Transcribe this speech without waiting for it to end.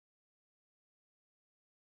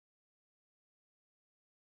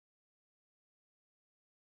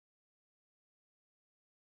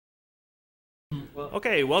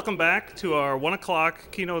Okay, welcome back to our 1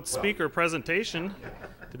 o'clock keynote speaker presentation.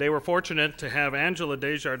 Today we're fortunate to have Angela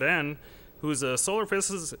Desjardins, who's a solar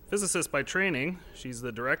physicist by training. She's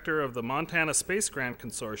the director of the Montana Space Grant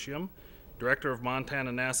Consortium, director of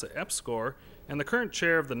Montana NASA EPSCoR, and the current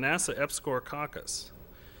chair of the NASA EPSCoR Caucus.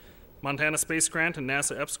 Montana Space Grant and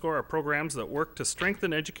NASA EPSCoR are programs that work to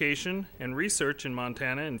strengthen education and research in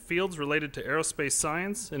Montana in fields related to aerospace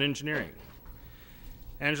science and engineering.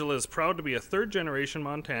 Angela is proud to be a third-generation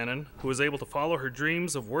Montanan who was able to follow her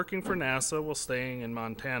dreams of working for NASA while staying in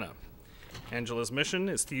Montana. Angela's mission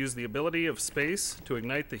is to use the ability of space to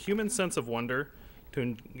ignite the human sense of wonder, to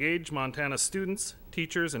engage Montana students,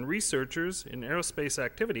 teachers, and researchers in aerospace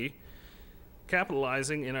activity,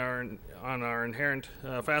 capitalizing on our inherent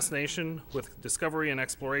fascination with discovery and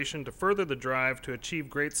exploration to further the drive to achieve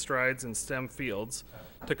great strides in STEM fields,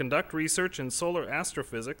 to conduct research in solar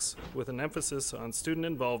astrophysics with an emphasis on student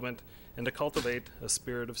involvement, and to cultivate a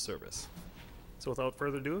spirit of service. So without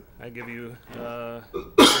further ado, I give you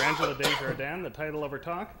Dr. Angela Desjardins. The title of her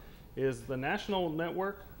talk is The National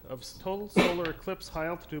Network of Total Solar Eclipse High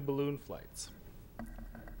Altitude Balloon Flights.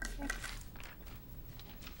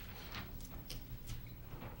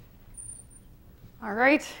 All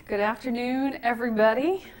right, good afternoon,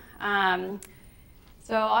 everybody.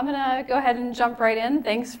 So I'm gonna go ahead and jump right in.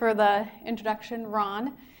 Thanks for the introduction,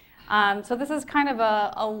 Ron. So this is kind of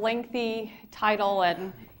a lengthy title,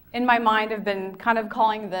 and in my mind I've been kind of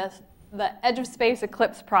calling this the Edge of Space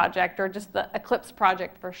Eclipse Project, or just the Eclipse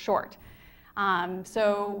Project for short.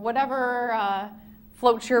 So whatever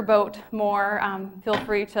floats your boat more, feel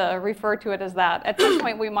free to refer to it as that. At some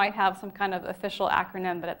point we might have some kind of official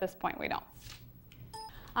acronym, but at this point we don't.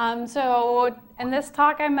 So in this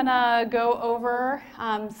talk, I'm going to go over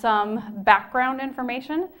some background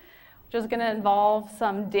information, which is going to involve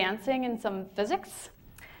some dancing and some physics.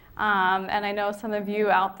 And I know some of you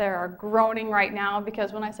out there are groaning right now,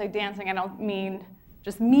 because when I say dancing, I don't mean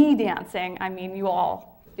just me dancing. I mean you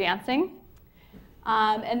all dancing.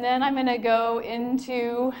 And then I'm going to go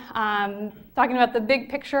into talking about the big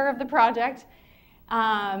picture of the project.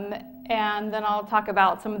 And then I'll talk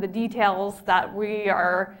about some of the details that we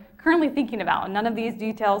are currently thinking about. None of these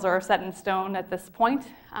details are set in stone at this point,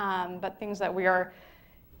 but things that we are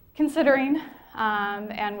considering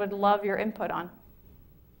and would love your input on.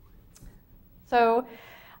 So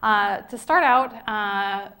to start out,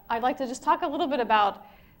 I'd like to just talk a little bit about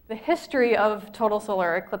the history of total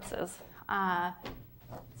solar eclipses.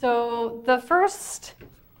 So the first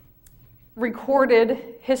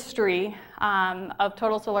recorded history of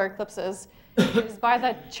total solar eclipses is by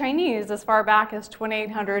the Chinese as far back as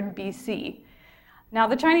 2800 BC. Now,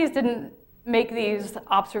 the Chinese didn't make these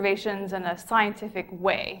observations in a scientific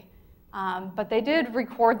way, but they did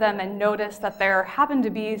record them and notice that there happened to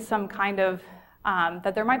be some kind of,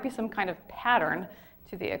 that there might be some kind of pattern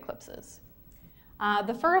to the eclipses.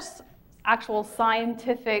 The first actual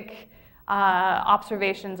scientific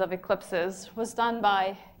observations of eclipses was done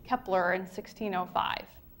by Kepler in 1605.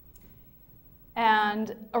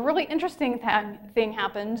 And a really interesting thing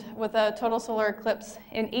happened with a total solar eclipse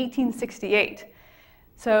in 1868.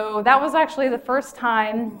 So that was actually the first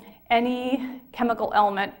time any chemical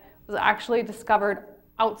element was actually discovered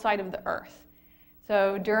outside of the Earth.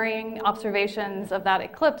 So during observations of that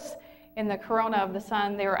eclipse in the corona of the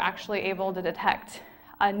sun, they were actually able to detect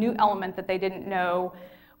a new element that they didn't know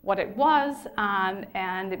what it was,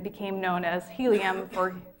 and it became known as helium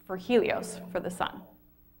for Helios, for the sun.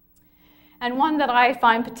 And one that I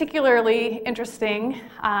find particularly interesting,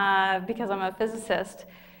 because I'm a physicist,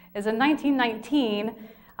 is in 1919,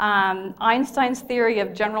 Einstein's theory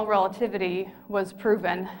of general relativity was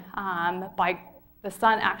proven by the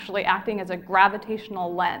sun actually acting as a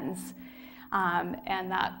gravitational lens,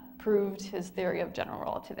 and that proved his theory of general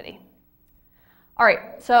relativity. All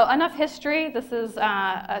right, so enough history. This is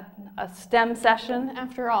a STEM session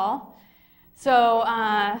after all. So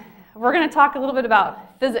we're going to talk a little bit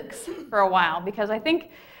about physics for a while, because I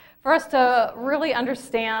think for us to really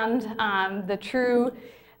understand the true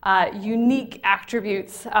unique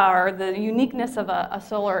attributes, or the uniqueness of a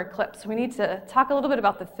solar eclipse, we need to talk a little bit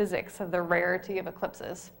about the physics of the rarity of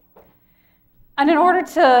eclipses. And in order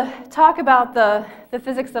to talk about the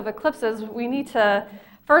physics of eclipses, we need to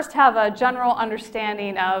first have a general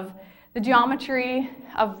understanding of the geometry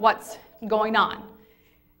of what's going on.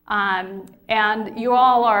 And you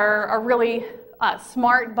all are a really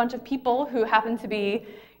smart bunch of people who happen to be,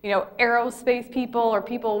 aerospace people or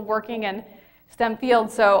people working in STEM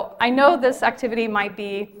fields. So I know this activity might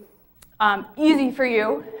be easy for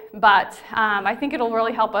you, but I think it'll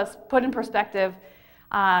really help us put in perspective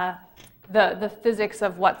the physics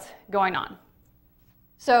of what's going on.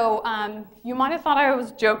 So you might have thought I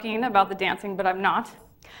was joking about the dancing, but I'm not.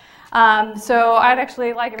 So I'd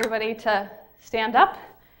actually like everybody to stand up.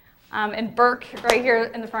 And Burke, right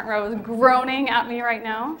here in the front row, is groaning at me right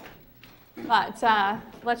now. But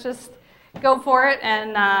let's just go for it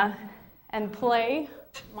and play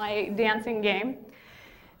my dancing game.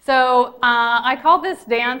 So I call this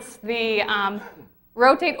dance the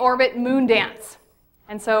rotate, orbit, moon dance.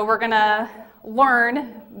 And so we're going to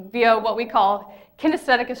learn via what we call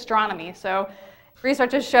kinesthetic astronomy. So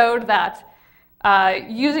research has showed that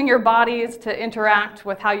using your bodies to interact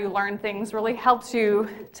with how you learn things really helps you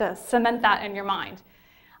to cement that in your mind.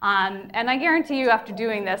 And I guarantee you after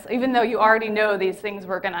doing this, even though you already know these things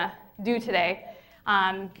we're going to do today,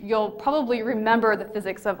 you'll probably remember the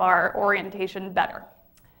physics of our orientation better.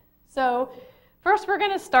 So first we're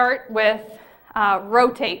going to start with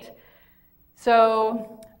rotate.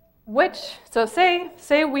 So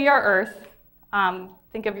say we are Earth,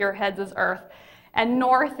 think of your heads as Earth, and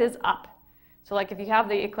north is up. So like if you have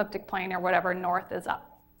the ecliptic plane or whatever, north is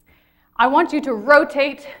up. I want you to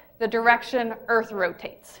rotate the direction Earth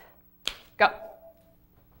rotates. Go.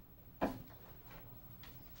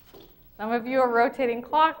 Some of you are rotating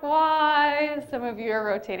clockwise, some of you are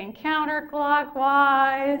rotating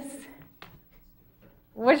counterclockwise.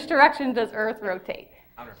 Which direction does Earth rotate?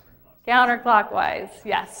 Counterclockwise,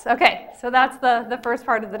 yes. Okay, so that's the first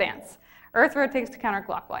part of the dance. Earth rotates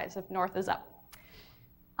counterclockwise if north is up.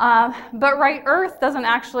 But right, Earth doesn't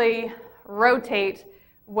actually rotate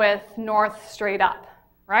with north straight up,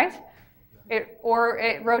 right? It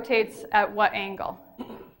rotates at what angle?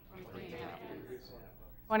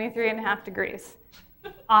 23.5 degrees.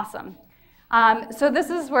 Awesome. So this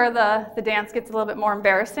is where the dance gets a little bit more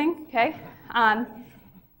embarrassing, okay?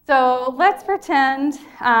 So let's pretend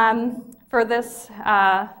for this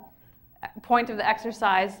point of the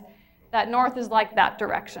exercise that north is like that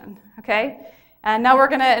direction, okay? And now we're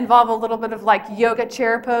going to involve a little bit of like yoga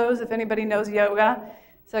chair pose, if anybody knows yoga.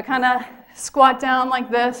 So kind of squat down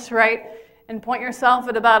like this, right? And point yourself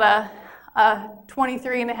at about a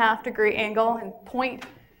 23.5 degree angle and point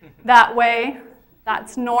that way.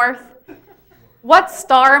 That's north. What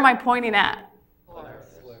star am I pointing at?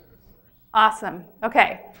 Awesome.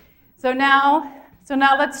 Okay. So now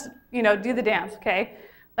let's do the dance, okay?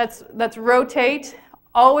 Let's rotate,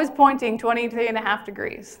 always pointing 23.5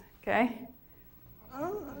 degrees, okay?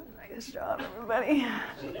 Oh, nice job, everybody.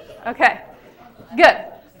 Okay, good.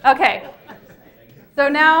 Okay, so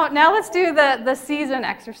now let's do the season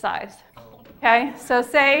exercise. Okay, so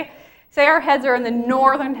say our heads are in the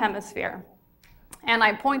northern hemisphere, and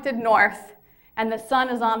I pointed north, and the sun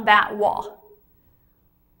is on that wall.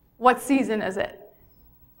 What season is it?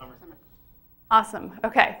 Summer. Awesome.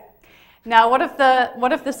 Okay. Now, what if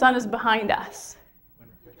the sun is behind us?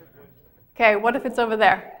 Okay. What if it's over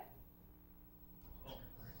there?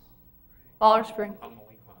 Fall or spring?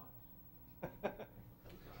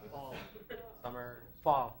 Summer,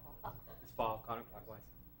 fall. It's fall, counterclockwise.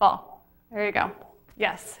 Fall. There you go.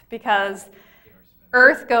 Yes, because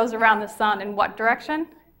Earth goes around the sun in what direction?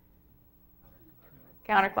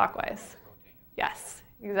 Counterclockwise. Yes,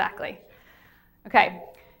 exactly. Okay.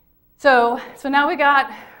 So now we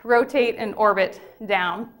got rotate and orbit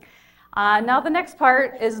down. Now the next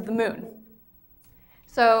part is the moon.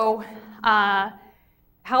 So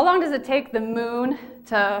how long does it take the moon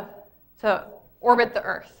to orbit the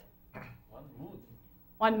Earth?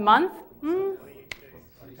 1 month?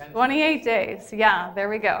 28 days. Yeah, there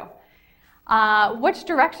we go. Which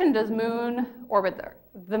direction does moon orbit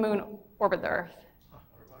the moon orbit the Earth?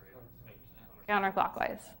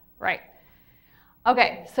 Counterclockwise. Right.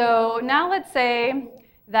 Okay, so now let's say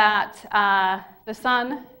that the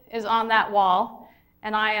sun is on that wall,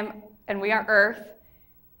 and we are Earth,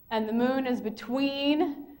 and the moon is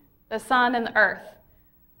between the sun and the Earth.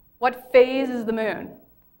 What phase is the moon?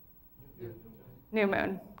 New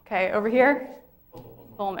moon. Okay, over here?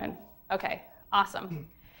 Full moon. Okay, awesome.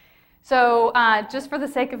 So just for the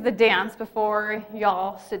sake of the dance, before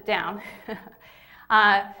y'all sit down,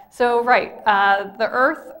 the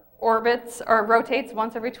Earth orbits or rotates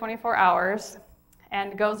once every 24 hours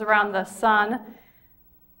and goes around the sun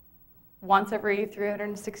once every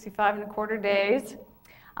 365.25 days.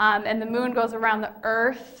 And the moon goes around the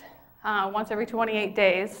Earth once every 28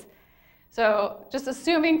 days. So just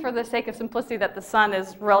assuming for the sake of simplicity that the sun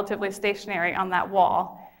is relatively stationary on that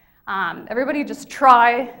wall, everybody just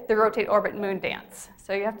try the rotate, orbit, moon dance.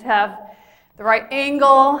 So you have to have the right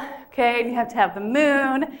angle, okay, and you have to have the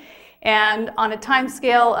moon, and on a time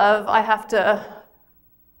scale of I have to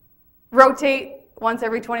rotate once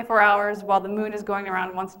every 24 hours while the moon is going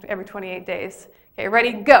around once every 28 days. Okay,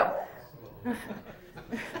 ready, go.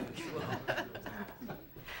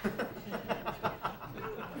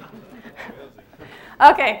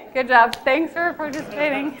 Okay, good job. Thanks for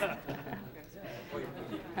participating.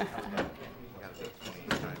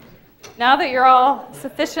 Now that you're all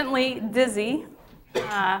sufficiently dizzy,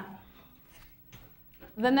 the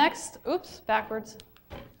next, oops, backwards,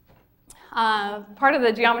 part of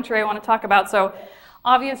the geometry I want to talk about. So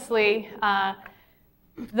obviously,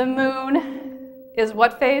 the moon is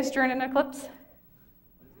what phase during an eclipse?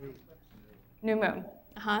 New moon.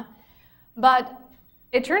 But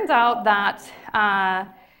it turns out that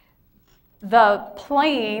the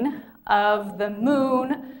plane of the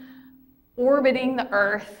moon orbiting the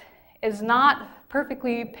Earth is not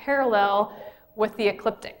perfectly parallel with the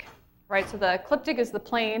ecliptic, right? So the ecliptic is the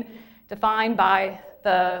plane defined by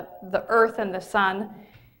the Earth and the Sun.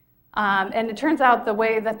 And it turns out the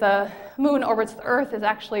way that the moon orbits the Earth is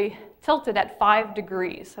actually tilted at 5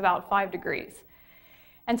 degrees, about 5 degrees.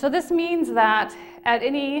 And so this means that at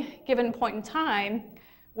any given point in time,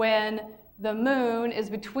 when the moon is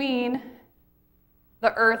between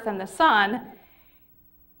the Earth and the Sun,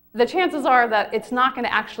 the chances are that it's not going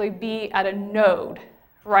to actually be at a node,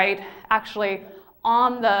 right? Actually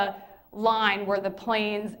on the line where the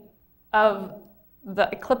planes of the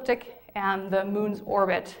ecliptic and the moon's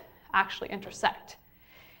orbit actually intersect.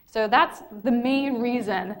 So that's the main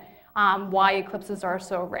reason why eclipses are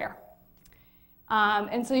so rare.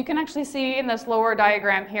 And so you can actually see in this lower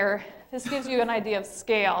diagram here, this gives you an idea of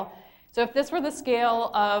scale. So if this were the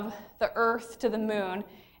scale of the Earth to the moon,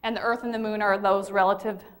 and the Earth and the moon are those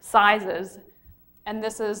relative sizes, and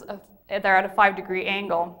this is they're at a 5 degree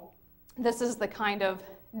angle, this is the kind of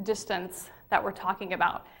distance that we're talking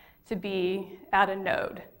about to be at a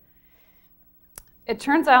node. It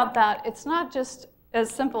turns out that it's not just as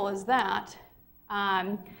simple as that.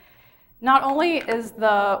 Not only is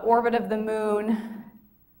the orbit of the moon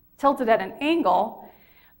tilted at an angle,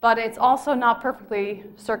 but it's also not perfectly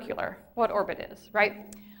circular, what orbit is, right?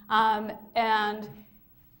 And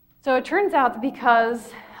so it turns out that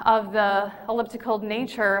because of the elliptical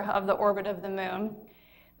nature of the orbit of the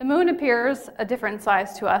moon appears a different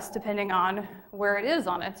size to us depending on where it is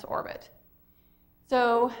on its orbit.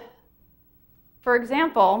 So, for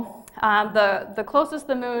example, the closest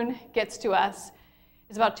the moon gets to us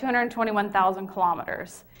is about 221,000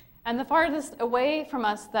 kilometers. And the farthest away from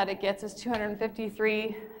us that it gets is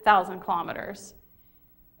 253,000 kilometers.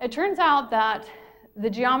 It turns out that the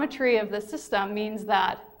geometry of the system means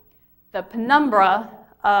that the penumbra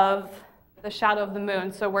of the shadow of the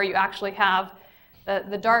moon, so where you actually have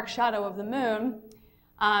the dark shadow of the moon,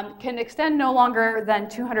 can extend no longer than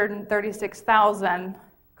 236,000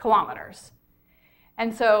 kilometers.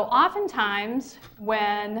 And so oftentimes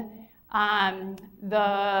when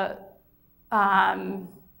the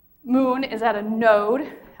moon is at a node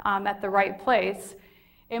at the right place,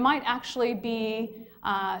 it might actually be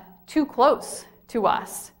too close to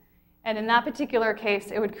us. And in that particular case,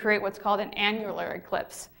 it would create what's called an annular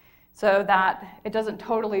eclipse, so that it doesn't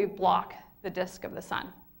totally block the disk of the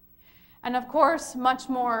sun. And of course, much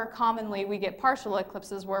more commonly, we get partial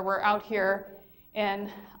eclipses where we're out here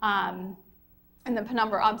in the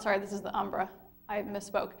penumbra. I'm sorry, this is the umbra. I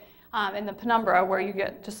misspoke. In the penumbra, where you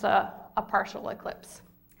get just a partial eclipse.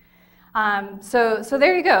 So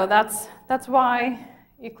there you go. That's why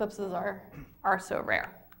eclipses are so rare.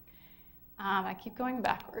 I keep going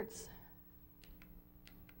backwards.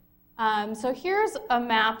 So here's a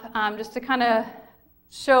map just to kind of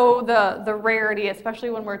show the rarity, especially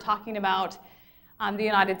when we're talking about the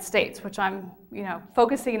United States, which I'm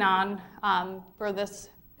focusing on for this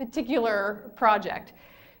particular project.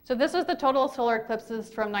 So this is the total solar eclipses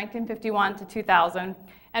from 1951 to 2000,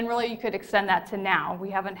 and really you could extend that to now. We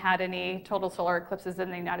haven't had any total solar eclipses in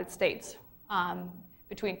the United States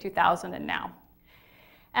between 2000 and now.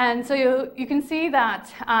 And so you can see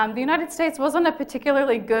that the United States wasn't a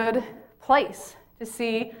particularly good place to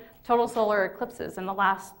see total solar eclipses in the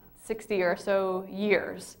last 60 or so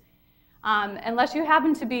years. Unless you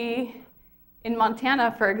happen to be in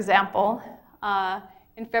Montana, for example,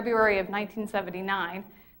 in February of 1979,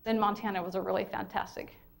 then Montana was a really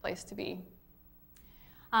fantastic place to be.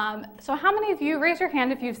 So how many of you, raise your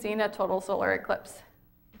hand if you've seen a total solar eclipse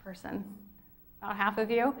person? About half of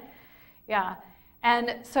you? Yeah.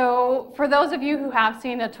 And so for those of you who have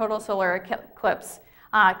seen a total solar eclipse,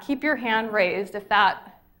 keep your hand raised if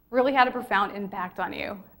that really had a profound impact on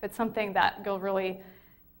you. If it's something that you'll really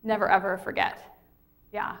never ever forget.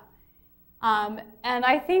 Yeah. And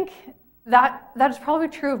I think that is probably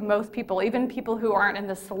true of most people, even people who aren't in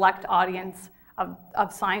the select audience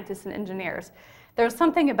of scientists and engineers. There's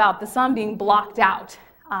something about the sun being blocked out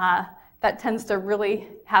that tends to really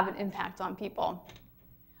have an impact on people.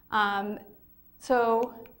 Oh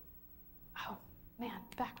man,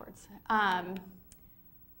 backwards.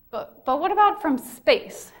 But what about from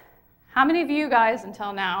space? How many of you guys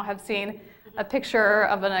until now have seen a picture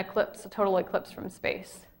of an eclipse, a total eclipse from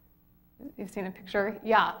space? You've seen a picture?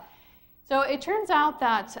 Yeah. So it turns out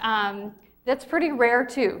that that's pretty rare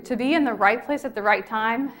too. To be in the right place at the right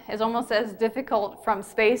time is almost as difficult from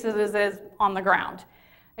space as it is on the ground.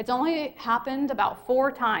 It's only happened about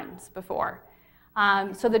 4 times before.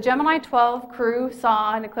 So the Gemini 12 crew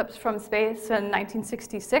saw an eclipse from space in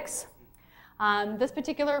 1966. This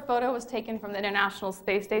particular photo was taken from the International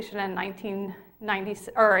Space Station in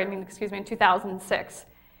 2006.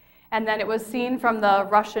 And then it was seen from the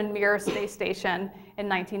Russian Mir space station in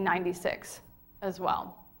 1996 as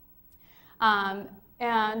well.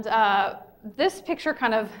 This picture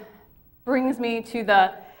kind of brings me to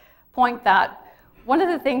the point that one of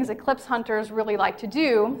the things eclipse hunters really like to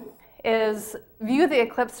do is view the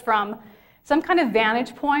eclipse from some kind of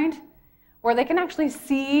vantage point where they can actually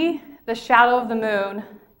see the shadow of the moon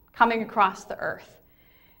coming across the Earth.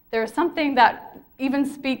 There's something that even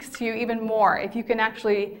speaks to you even more if you can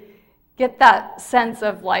actually get that sense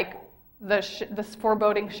of like this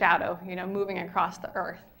foreboding shadow, moving across the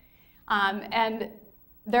Earth. And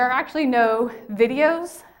there are actually no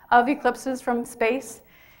videos of eclipses from space,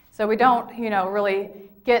 so we don't, really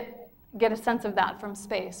get a sense of that from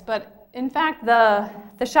space. But in fact,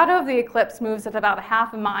 the shadow of the eclipse moves at about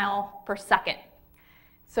 1/2 mile per second.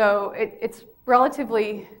 So it's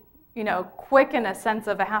relatively, quick in a sense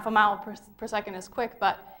of 1/2 mile per second is quick,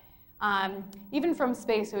 but even from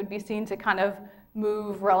space, it would be seen to kind of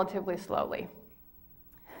move relatively slowly.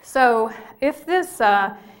 So if this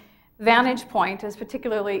vantage point is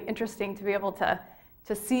particularly interesting to be able to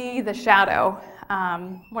see the shadow,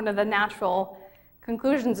 one of the natural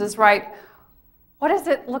conclusions is, right, what does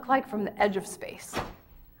it look like from the edge of space?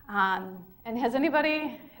 And has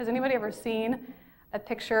anybody ever seen a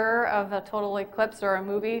picture of a total eclipse or a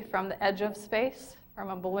movie from the edge of space, from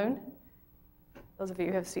a balloon? Those of you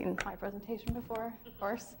who have seen my presentation before, of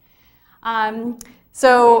course.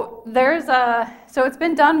 So it's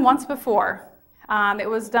been done once before. It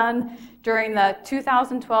was done during the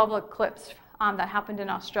 2012 eclipse that happened in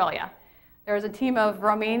Australia. There was a team of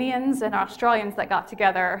Romanians and Australians that got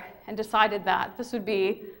together and decided that this would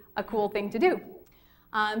be a cool thing to do.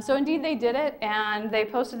 So indeed they did it, and they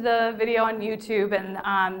posted the video on YouTube,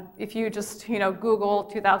 and if you just Google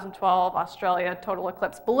 2012 Australia total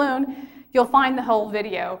eclipse balloon, you'll find the whole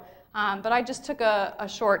video. But I just took a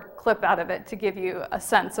short clip out of it to give you a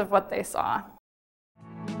sense of what they saw.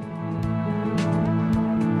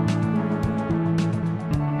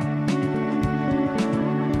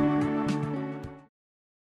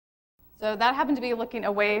 So that happened to be looking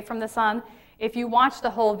away from the sun. If you watch the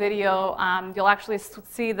whole video, you'll actually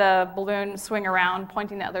see the balloon swing around,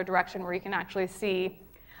 pointing the other direction, where you can actually see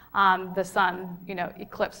the sun,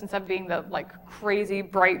 eclipse, instead of being the crazy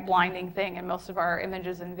bright, blinding thing in most of our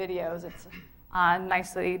images and videos. It's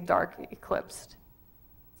nicely dark eclipsed.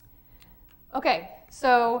 Okay,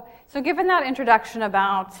 so given that introduction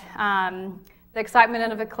about the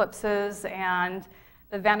excitement of eclipses and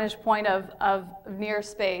the vantage point of near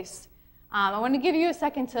space, I want to give you a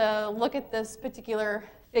second to look at this particular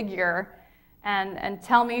figure and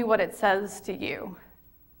tell me what it says to you.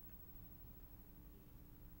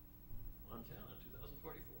 Montana,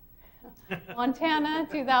 2044. Montana,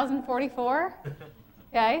 2044.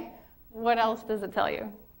 Okay. What else does it tell you?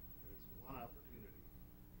 There's one opportunity.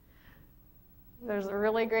 There's a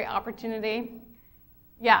really great opportunity.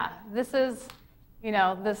 Yeah, this is,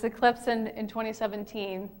 this eclipse in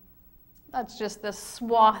 2017. That's just this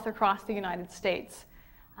swath across the United States.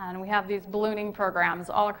 And we have these ballooning programs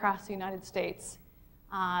all across the United States.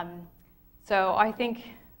 So I think,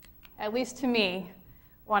 at least to me,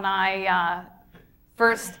 when I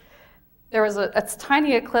there was a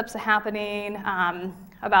tiny eclipse happening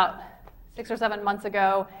about 6 or 7 months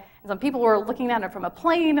ago. And some people were looking at it from a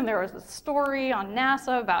plane, and there was a story on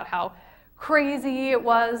NASA about how crazy it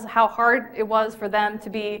was, how hard it was for them to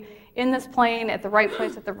be in this plane at the right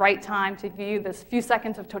place at the right time to view this few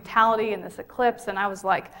seconds of totality in this eclipse. And I was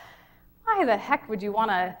like, why the heck would you want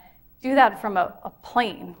to do that from a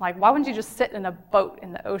plane? Like, why wouldn't you just sit in a boat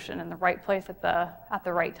in the ocean in the right place at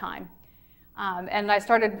the right time? And I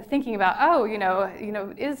started thinking about,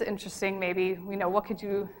 it is interesting maybe, what could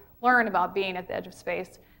you learn about being at the edge of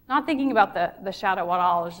space? Not thinking about the shadow at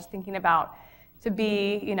all. I was just thinking about, to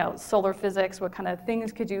be, solar physics, what kind of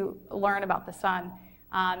things could you learn about the sun?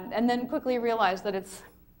 And then quickly realized that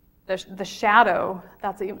the shadow,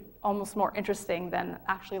 that's almost more interesting than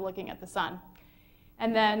actually looking at the sun.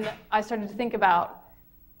 And then I started to think about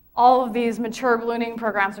all of these mature ballooning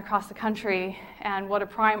programs across the country and what a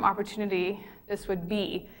prime opportunity this would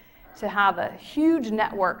be to have a huge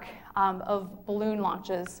network of balloon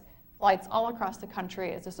launches, flights all across the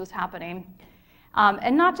country as this was happening.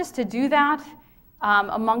 And not just to do that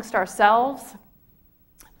amongst ourselves,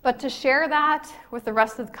 but to share that with the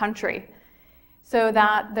rest of the country so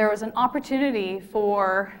that there was an opportunity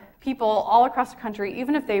for people all across the country,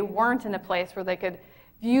 even if they weren't in a place where they could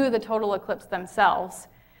view the total eclipse themselves,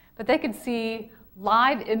 but they could see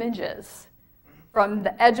live images from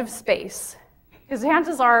the edge of space. Because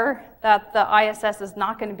chances are that the ISS is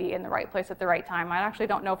not going to be in the right place at the right time. I actually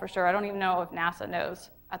don't know for sure. I don't even know if NASA knows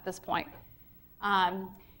at this point.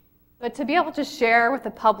 But to be able to share with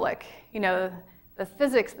the public, the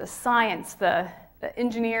physics, the science, the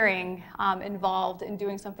engineering involved in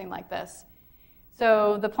doing something like this.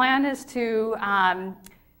 So the plan is to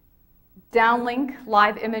downlink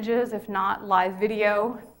live images, if not live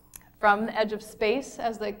video, from the edge of space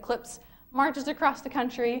as the eclipse marches across the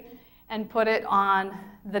country and put it on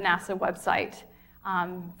the NASA website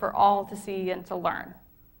for all to see and to learn.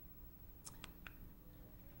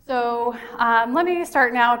 So let me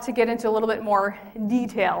start now to get into a little bit more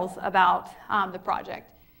details about the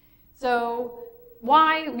project. So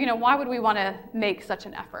why would we want to make such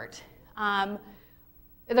an effort?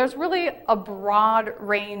 There's really a broad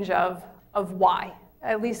range of why,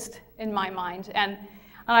 at least in my mind. And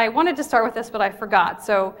I wanted to start with this, but I forgot.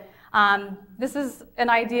 So this is an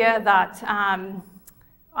idea that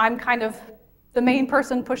I'm kind of the main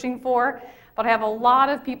person pushing for, but I have a lot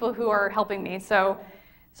of people who are helping me. So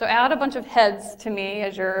add a bunch of heads to me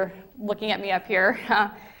as you're looking at me up here.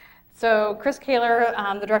 So Chris Kaler,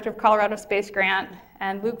 the director of Colorado Space Grant,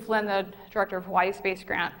 and Luke Flynn, the director of Hawaii Space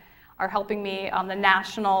Grant, are helping me on the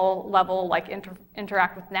national level, like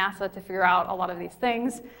interact with NASA to figure out a lot of these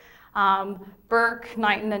things. Burke,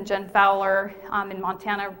 Knighton, and Jen Fowler in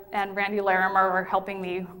Montana, and Randy Larimer are helping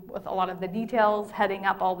me with a lot of the details, heading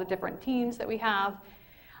up all the different teams that we have.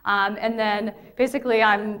 And then basically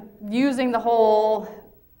I'm using the whole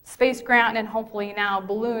space grant and hopefully now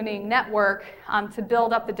ballooning network to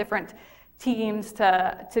build up the different teams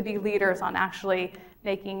to be leaders on actually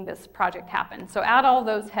making this project happen. So add all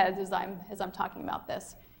those heads as I'm talking about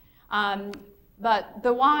this. But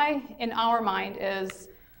the why in our mind is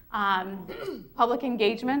public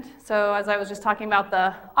engagement. So as I was just talking about,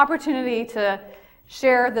 the opportunity to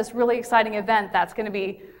share this really exciting event that's going to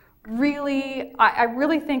be really, I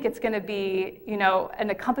really think it's going to be, an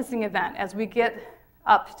encompassing event as we get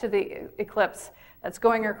up to the eclipse that's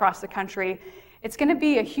going across the country. It's going to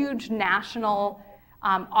be a huge national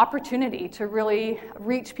opportunity to really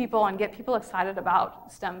reach people and get people excited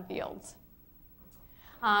about STEM fields.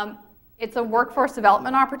 It's a workforce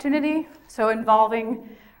development opportunity, so involving,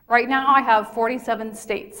 right now I have 47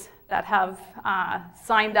 states that have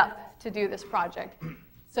signed up to do this project.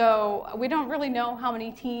 So we don't really know how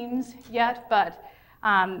many teams yet, but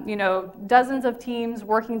dozens of teams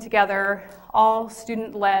working together, all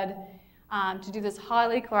student-led, to do this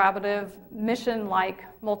highly collaborative, mission-like,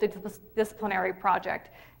 multidisciplinary project.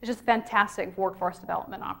 It's just a fantastic workforce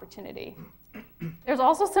development opportunity. There's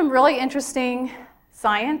also some really interesting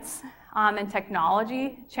science and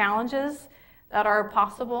technology challenges that are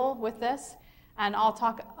possible with this, and I'll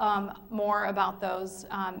talk more about those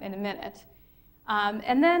in a minute.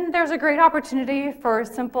 And then there's a great opportunity for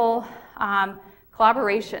simple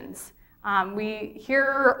collaborations. We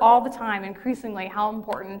hear all the time, increasingly, how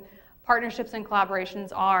important partnerships and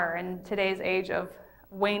collaborations are in today's age of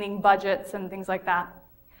waning budgets and things like that.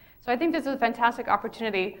 So I think this is a fantastic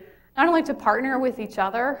opportunity, not only to partner with each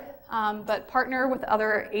other, but partner with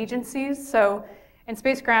other agencies. So in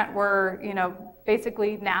Space Grant, we're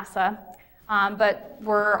basically NASA, but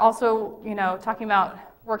we're also talking about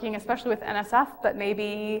working especially with NSF, but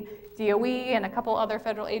maybe DOE and a couple other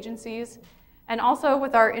federal agencies, and also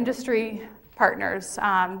with our industry partners.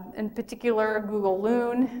 In particular, Google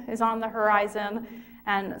Loon is on the horizon,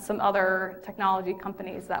 and some other technology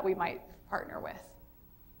companies that we might partner with.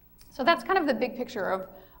 So that's kind of the big picture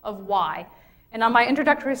of why. And on my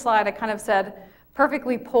introductory slide, I kind of said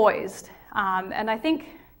perfectly poised. And I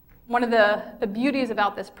think one of the beauties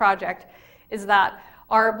about this project is that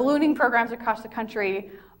our ballooning programs across the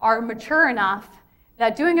country are mature enough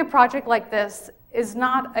that doing a project like this is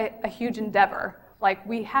not a huge endeavor. Like,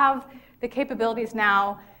 we have the capabilities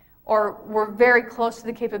now, or we're very close to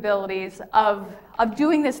the capabilities of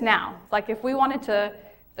doing this now. Like, if we wanted to,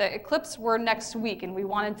 the eclipse were next week and we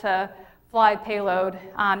wanted to fly payload,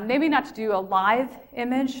 maybe not to do a live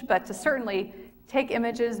image, but to certainly take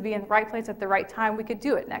images, be in the right place at the right time, we could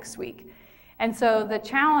do it next week. And so the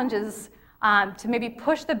challenge is to maybe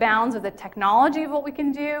push the bounds of the technology of what we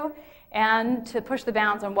can do and to push the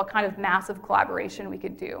bounds on what kind of massive collaboration we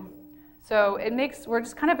could do. So we're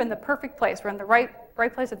just kind of in the perfect place. We're in the right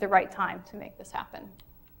place at the right time to make this happen.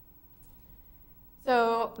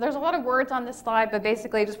 So there's a lot of words on this slide, but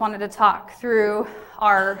basically I just wanted to talk through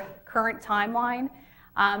our current timeline.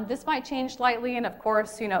 This might change slightly, and of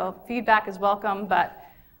course, feedback is welcome, but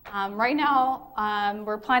right now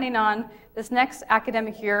we're planning on this next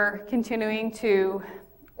academic year continuing to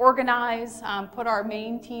organize, put our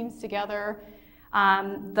main teams together.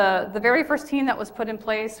 The very first team that was put in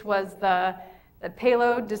place was the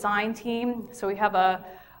payload design team. So we have a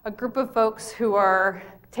group of folks who are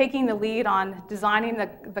taking the lead on designing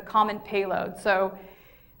the common payload. So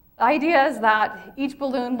the idea is that each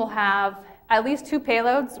balloon will have at least 2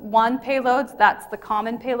 payloads. One payload, that's the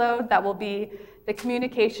common payload, that will be the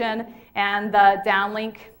communication and the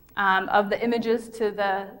downlink of the images to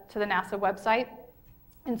the NASA website.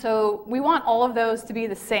 And so we want all of those to be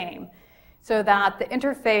the same, so that the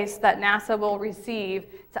interface that NASA will receive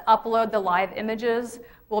to upload the live images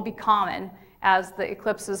will be common as the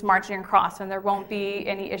Eclipse is marching across, and there won't be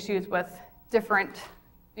any issues with different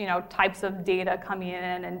types of data coming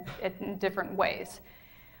in different ways.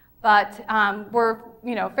 But we're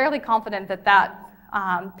fairly confident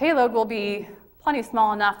that payload will be plenty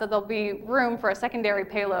small enough that there'll be room for a secondary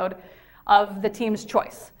payload of the team's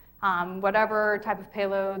choice, whatever type of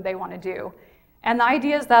payload they want to do. And the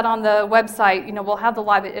idea is that on the website, we'll have the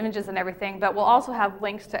live images and everything, but we'll also have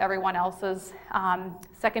links to everyone else's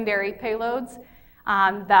secondary payloads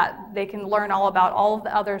that they can learn all about all of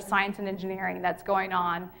the other science and engineering that's going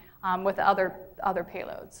on with other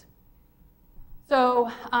payloads.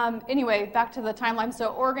 So anyway, back to the timeline. So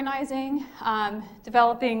organizing,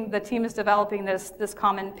 the team is developing this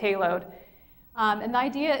common payload. And the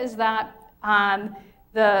idea is that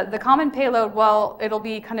the common payload, well, it'll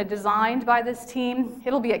be kind of designed by this team.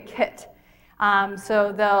 It'll be a kit.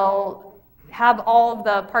 So they'll have all of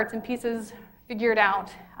the parts and pieces figured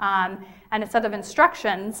out and a set of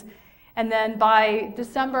instructions. And then by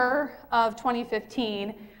December of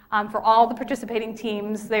 2015, for all the participating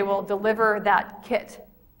teams, they will deliver that kit.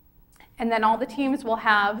 And then all the teams will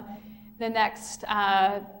have the next,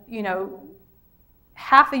 half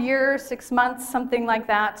a year, 6 months, something like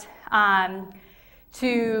that,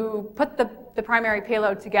 to put the primary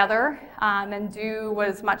payload together and do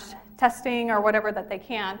as much testing or whatever that they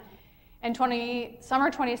can. In summer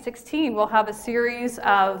 2016, we'll have a series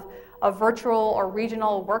of virtual or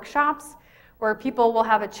regional workshops where people will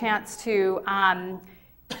have a chance to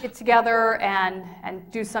get together and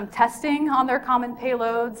do some testing on their common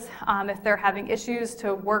payloads. If they're having issues,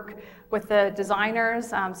 to work with the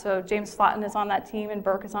designers. So James Flatten is on that team and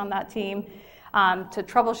Burke is on that team. To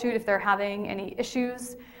troubleshoot if they're having any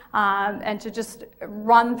issues, and to just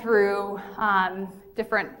run through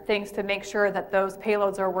different things to make sure that those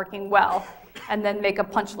payloads are working well, and then make a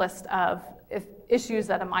punch list of issues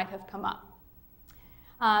that might have come up.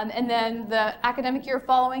 And then the academic year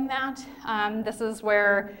following that, this is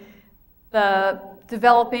where the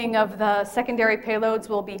developing of the secondary payloads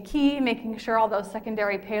will be key, making sure all those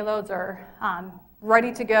secondary payloads are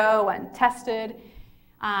ready to go and tested.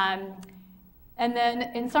 And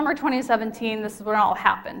then in summer 2017, this is when it all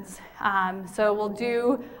happens. So we'll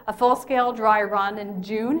do a full-scale dry run in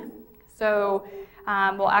June. So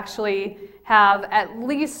we'll actually have at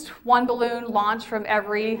least one balloon launch from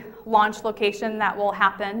every launch location. That will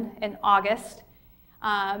happen in August.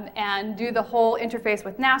 And do the whole interface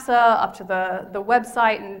with NASA up to the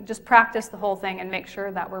website and just practice the whole thing and make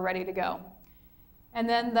sure that we're ready to go. And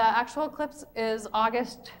then the actual eclipse is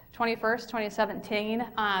August 21st, 2017.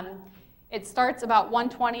 It starts about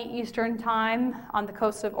 1:20 Eastern time on the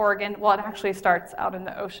coast of Oregon. Well, it actually starts out in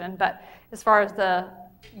the ocean, but as far as the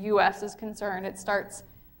US is concerned, it starts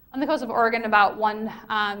on the coast of Oregon about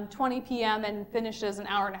 1:20 p.m. and finishes an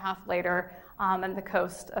hour and a half later on the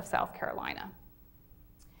coast of South Carolina.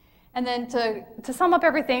 And then to sum up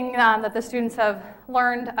everything that the students have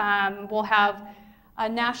learned, we'll have a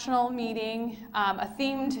national meeting, a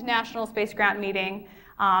themed national space grant meeting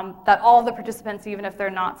that all the participants, even if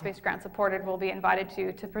they're not space grant supported, will be invited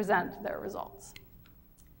to present their results.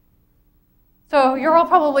 So you're all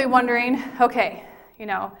probably wondering, okay,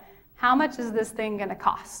 how much is this thing going to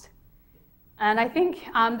cost? And I think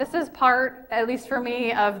this is part, at least for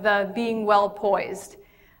me, of the being well poised.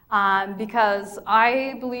 Because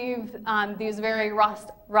I believe these very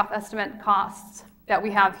rough estimate costs that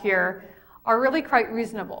we have here are really quite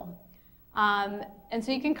reasonable. And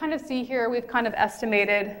so you can kind of see here, we've kind of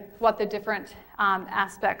estimated what the different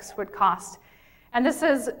aspects would cost. And this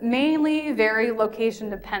is mainly very location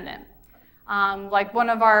dependent. Like one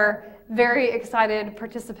of our very excited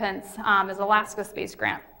participants is Alaska Space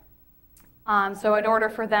Grant. So in order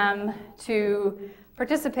for them to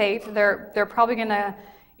participate, they're probably going to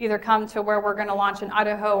either come to where we're going to launch in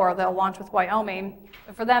Idaho or they'll launch with Wyoming.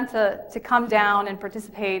 But for them to come down and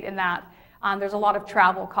participate in that, there's a lot of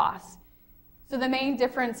travel costs. So the main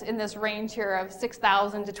difference in this range here of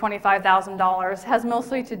 $6,000 to $25,000 has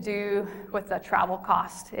mostly to do with the travel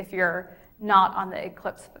cost if you're not on the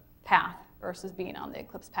Eclipse path versus being on the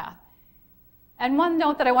Eclipse path. And one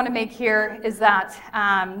note that I want to make here is that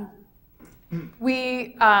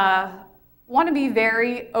we want to be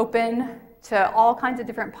very open to all kinds of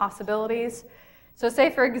different possibilities. So say,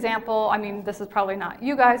 for example, I mean, this is probably not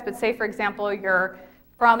you guys, but say, for example, you're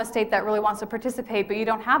from a state that really wants to participate, but you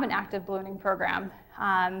don't have an active ballooning program,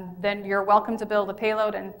 then you're welcome to build a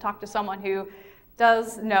payload and talk to someone who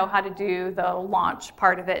does know how to do the launch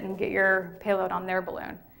part of it and get your payload on their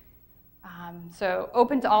balloon. So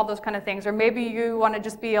open to all those kind of things. Or maybe you want to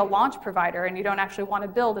just be a launch provider and you don't actually want to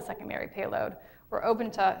build a secondary payload. We're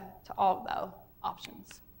open to all of those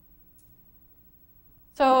options.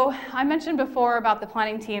 So I mentioned before about the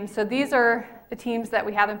planning teams. So these are the teams that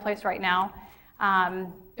we have in place right now.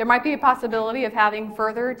 There might be a possibility of having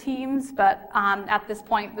further teams, but at this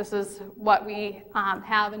point, this is what we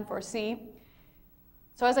have and foresee.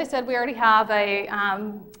 So as I said, we already have a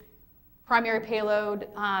primary payload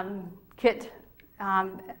kit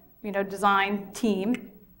design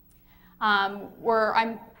team. Where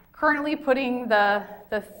I'm currently putting the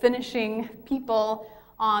finishing people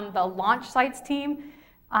on the launch sites team.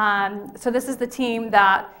 So this is the team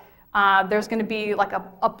that there's going to be like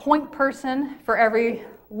a point person for every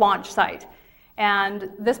launch site. And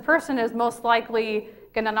this person is most likely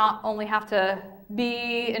going to not only have to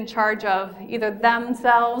be in charge of either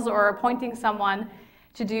themselves or appointing someone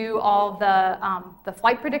to do all the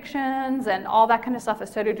flight predictions and all that kind of stuff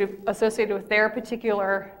associated with their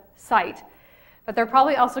particular site, but they're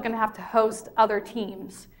probably also going to have to host other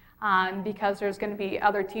teams because there's going to be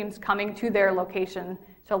other teams coming to their location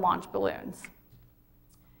to launch balloons.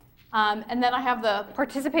 And then I have the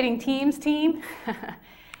participating teams team.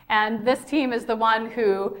 And this team is the one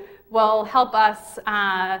who will help us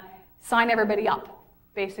sign everybody up,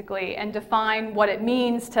 basically, and define what it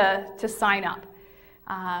means to sign up.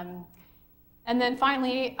 And then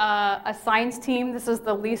finally, a science team. This is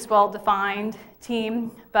the least well-defined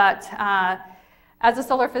team, but as a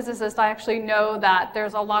solar physicist, I actually know that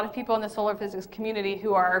there's a lot of people in the solar physics community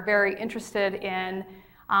who are very interested in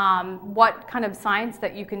what kind of science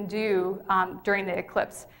that you can do during the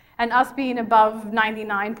eclipse. And us being above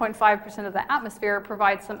 99.5% of the atmosphere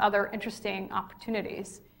provides some other interesting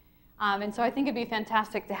opportunities. And so I think it'd be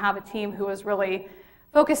fantastic to have a team who is really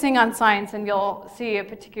focusing on science, and you'll see a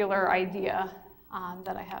particular idea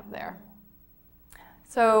that I have there.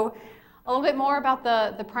 So a little bit more about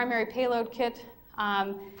the primary payload kit.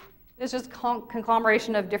 It's just a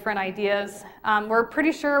conglomeration of different ideas. We're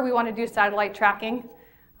pretty sure we want to do satellite tracking.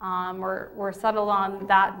 We're settled on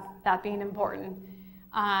that being important.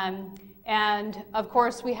 And of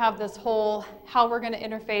course, we have this whole how we're going to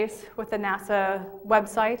interface with the NASA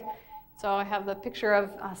website. So I have the picture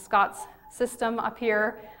of Scott's system up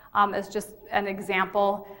here as just an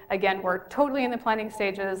example. Again, we're totally in the planning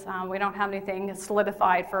stages. We don't have anything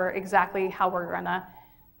solidified for exactly how we're going to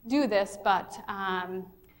do this, but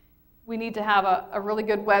we need to have a really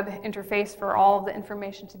good web interface for all of the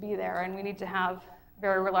information to be there, and we need to have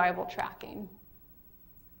very reliable tracking.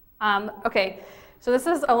 Okay, so this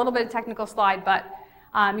is a little bit of a technical slide, but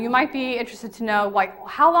you might be interested to know, like,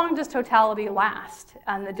 how long does totality last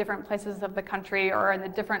in the different places of the country or in the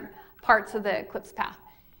different parts of the eclipse path?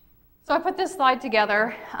 So I put this slide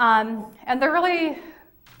together, and they're really,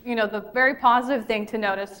 the very positive thing to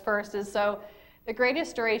notice first is, so the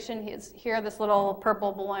greatest duration is here, this little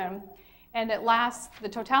purple balloon, and the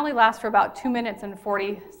totality lasts for about 2 minutes and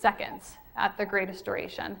 40 seconds at the greatest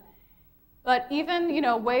duration. But even,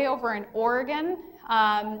 way over in Oregon,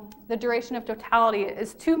 the duration of totality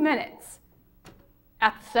is 2 minutes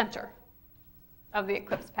at the center of the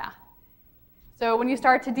eclipse path. So when you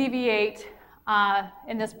start to deviate,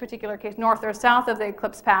 in this particular case, north or south of the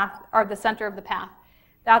eclipse path, or the center of the path,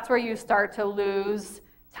 that's where you start to lose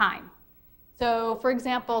time. So for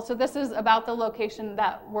example, so this is about the location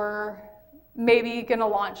that we're maybe going to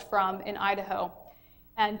launch from in Idaho.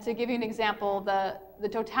 And to give you an example, the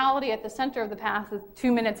totality at the center of the path is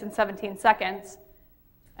 2 minutes and 17 seconds,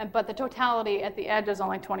 but the totality at the edge is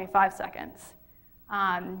only 25 seconds.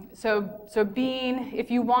 So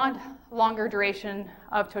if you want longer duration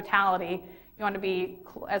of totality, you want to be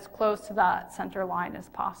as close to that center line as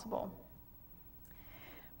possible.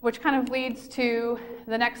 Which kind of leads to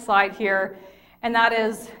the next slide here, and that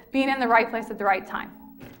is being in the right place at the right time.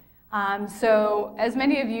 So as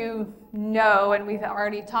many of you know, and we've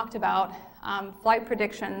already talked about, flight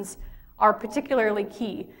predictions are particularly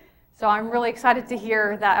key. So I'm really excited to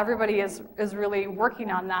hear that everybody is really working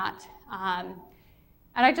on that.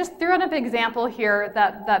 And I just threw in an example here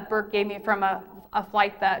that Burke gave me from a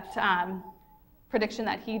flight that prediction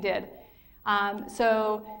that he did.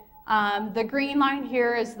 The green line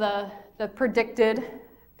here is the predicted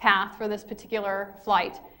path for this particular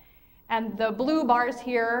flight. And the blue bars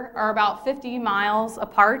here are about 50 miles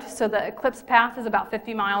apart, so the Eclipse path is about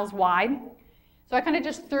 50 miles wide. So I kind of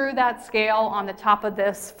just threw that scale on the top of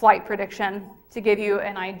this flight prediction to give you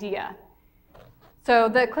an idea. So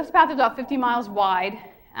the Eclipse path is about 50 miles wide,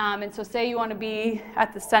 and so say you want to be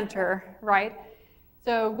at the center, right?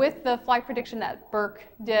 So with the flight prediction that Burke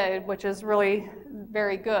did, which is really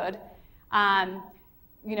very good,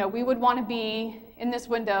 we would want to be in this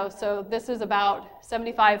window. So this is about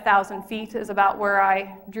 75,000 feet is about where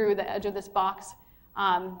I drew the edge of this box,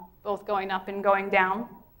 both going up and going down.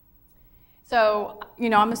 So,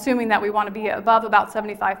 I'm assuming that we want to be above about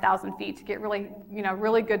 75,000 feet to get really,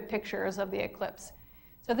 really good pictures of the eclipse.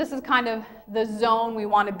 So this is kind of the zone we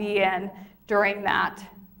want to be in during that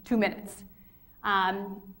 2 minutes.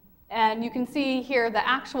 And you can see here the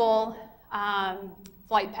actual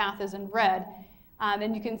flight path is in red.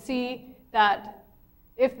 And you can see that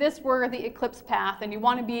if this were the eclipse path and you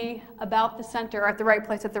want to be about the center at the right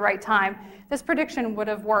place at the right time, this prediction would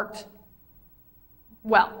have worked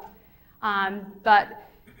well. But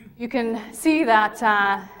you can see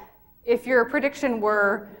that if your prediction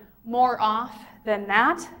were more off than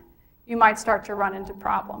that, you might start to run into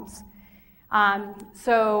problems.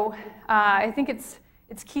 I think it's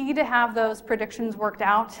key to have those predictions worked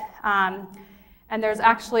out. And there's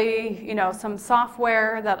actually, some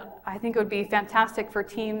software that I think would be fantastic for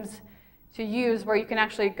teams to use where you can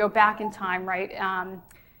actually go back in time, right?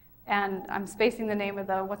 And I'm spacing the name of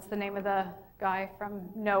what's the name of the guy from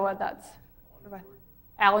NOAA that's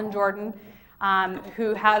Alan Jordan,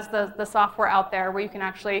 who has the software out there where you can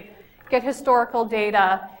actually get historical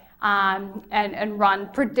data and run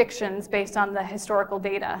predictions based on the historical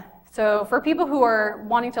data. So for people who are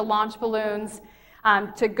wanting to launch balloons,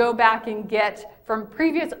 to go back and get from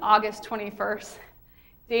previous August 21st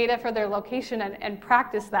data for their location and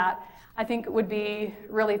practice that, I think would be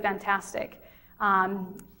really fantastic.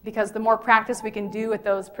 Because the more practice we can do with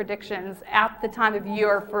those predictions at the time of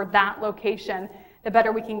year for that location, the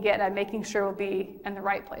better we can get at making sure we'll be in the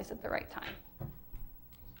right place at the right time.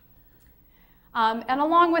 And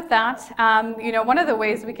along with that, one of the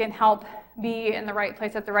ways we can help be in the right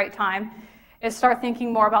place at the right time is start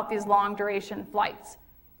thinking more about these long duration flights.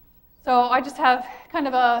 So I just have kind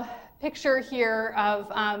of a picture here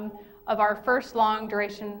of our first long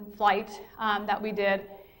duration flight that we did.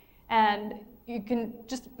 And you can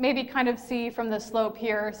just maybe kind of see from the slope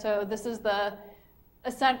here. So this is the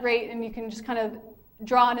ascent rate, and you can just kind of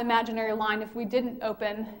draw an imaginary line. If we didn't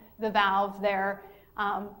open the valve there,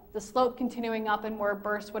 the slope continuing up and where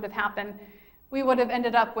burst would have happened, we would have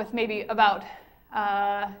ended up with maybe about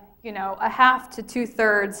a half to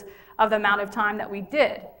 2/3 of the amount of time that we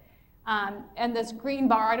did. And this green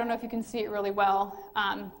bar, I don't know if you can see it really well,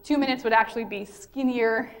 2 minutes would actually be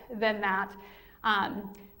skinnier than that.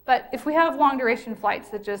 But if we have long duration flights,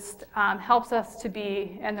 that just helps us to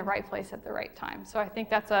be in the right place at the right time. So I think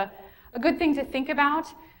that's a good thing to think about.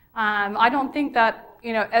 I don't think that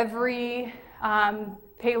every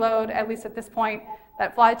payload, at least at this point,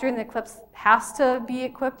 that flies during the eclipse has to be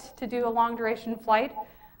equipped to do a long duration flight.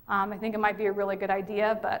 I think it might be a really good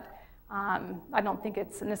idea, but I don't think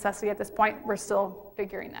it's a necessity at this point. We're still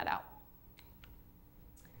figuring that out.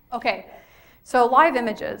 Okay, so live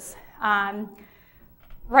images.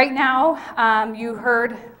 Right now, you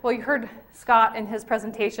heard Scott in his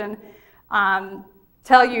presentation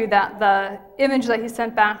tell you that the image that he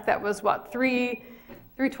sent back that was,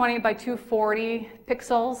 320 by 240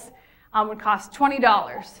 pixels would cost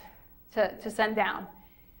 $20 to send down.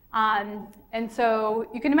 And so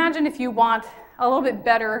you can imagine if you want a little bit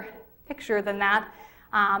better picture than that,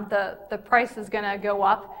 the price is going to go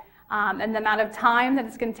up. And the amount of time that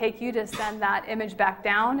it's going to take you to send that image back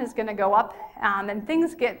down is going to go up, and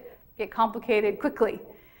things get complicated quickly.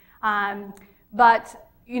 But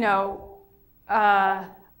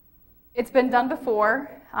it's been done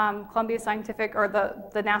before. Columbia Scientific, or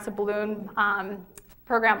the NASA Balloon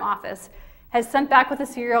Program Office, has sent back with a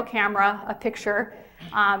serial camera a picture,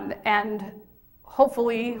 and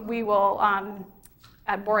hopefully we will,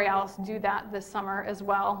 at Borealis, do that this summer as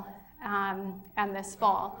well, and this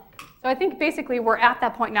fall. So I think basically we're at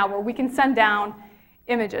that point now where we can send down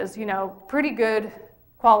images, you know, pretty good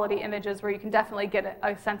quality images where you can definitely get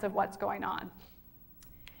a sense of what's going on.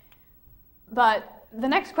 But the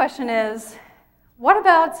next question is, what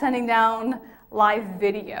about sending down live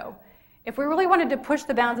video? If we really wanted to push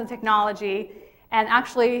the bounds of technology and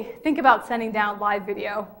actually think about sending down live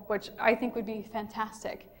video, which I think would be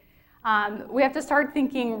fantastic, we have to start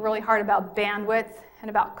thinking really hard about bandwidth and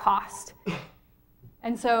about cost.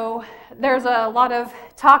 And so there's a lot of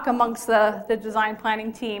talk amongst the design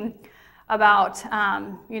planning team about,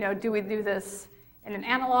 you know, do we do this in an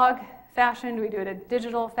analog fashion? Do we do it in a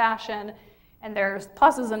digital fashion? And there's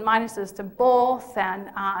pluses and minuses to both.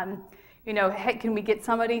 And, you know, hey, can we get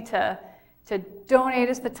somebody to donate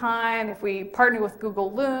us the time? If we partner with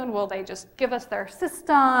Google Loon, will they just give us their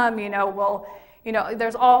system? You know,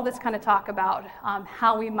 there's all this kind of talk about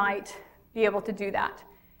how we might be able to do that.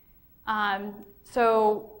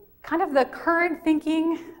 So kind of the current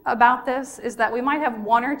thinking about this is that we might have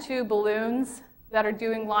 1 or 2 balloons that are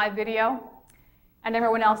doing live video, and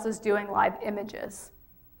everyone else is doing live images.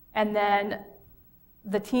 And then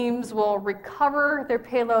the teams will recover their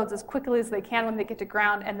payloads as quickly as they can when they get to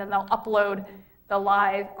ground, and then they'll upload the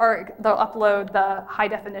high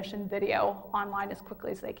definition video online as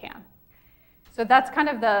quickly as they can. So that's kind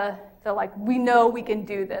of the like, we know we can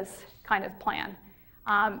do this kind of plan.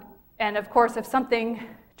 And of course, if something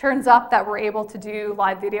turns up that we're able to do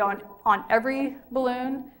live video on every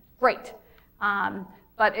balloon, great.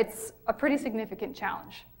 But it's a pretty significant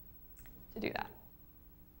challenge to do that.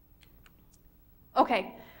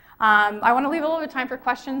 Okay, I want to leave a little bit of time for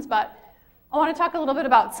questions, but I want to talk a little bit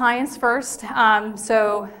about science first.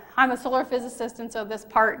 So I'm a solar physicist, and so this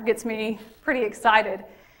part gets me pretty excited.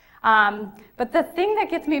 But the thing that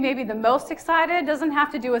gets me maybe the most excited doesn't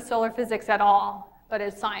have to do with solar physics at all, but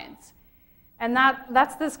is science. And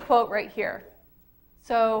that's this quote right here.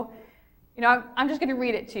 So, you know, I'm just going to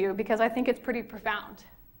read it to you because I think it's pretty profound.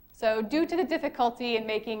 So, due to the difficulty in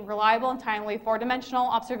making reliable and timely 4-dimensional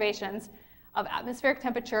observations of atmospheric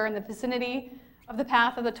temperature in the vicinity of the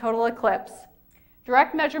path of the total eclipse,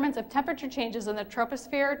 direct measurements of temperature changes in the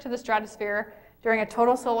troposphere to the stratosphere during a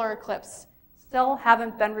total solar eclipse still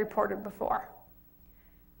haven't been reported before.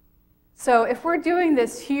 So if we're doing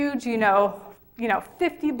this huge,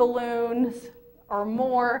 50 balloons or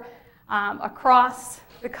more across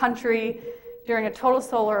the country during a total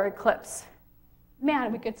solar eclipse,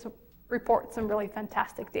 man, we could report some really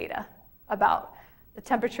fantastic data about the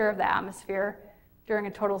temperature of the atmosphere during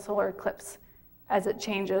a total solar eclipse as it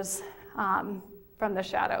changes from the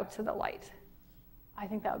shadow to the light. I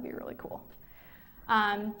think that would be really cool.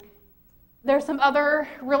 There's some other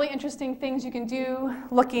really interesting things you can do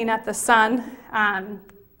looking at the sun.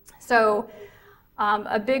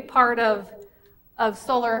 A big part of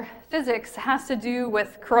solar physics has to do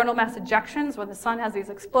with coronal mass ejections, when the sun has these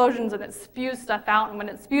explosions and it spews stuff out, and when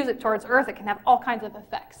it spews it towards Earth, it can have all kinds of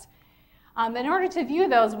effects. In order to view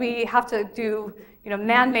those, we have to do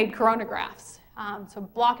man-made coronagraphs, so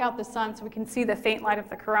block out the sun so we can see the faint light of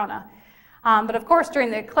the corona. But of course, during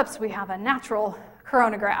the eclipse, we have a natural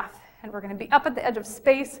coronagraph, and we're going to be up at the edge of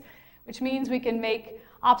space, which means we can make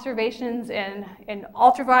observations in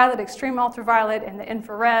ultraviolet, extreme ultraviolet, and the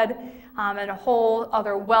infrared, and a whole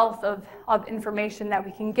other wealth of information that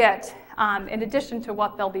we can get, in addition to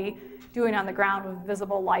what they'll be doing on the ground with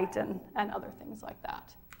visible light and other things like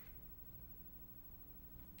that.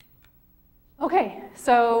 Okay,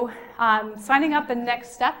 so signing up and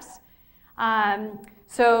next steps.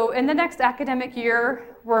 So in the next academic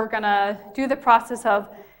year, we're going to do the process of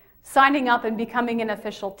signing up and becoming an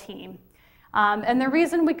official team. And the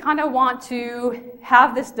reason we kind of want to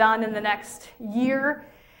have this done in the next year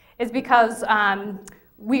is because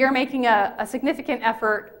we are making a significant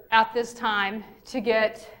effort at this time to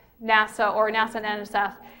get NASA or NASA and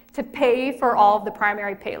NSF to pay for all of the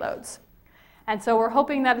primary payloads. And so we're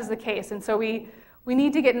hoping that is the case. And so we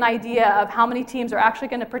need to get an idea of how many teams are actually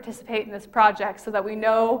going to participate in this project so that we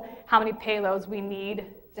know how many payloads we need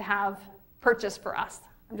to have purchased for us.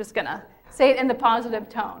 I'm just going to say it in the positive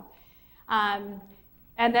tone. And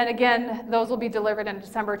then again, those will be delivered in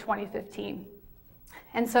December 2015.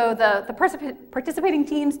 And so the participating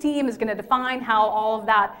teams team is going to define how all of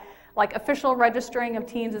that, like official registering of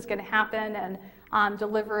teams, is going to happen, and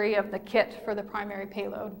delivery of the kit for the primary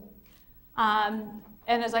payload. And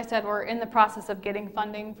as I said, we're in the process of getting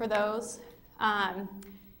funding for those.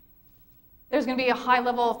 There's going to be a high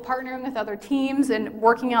level of partnering with other teams and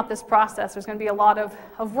working out this process. There's going to be a lot of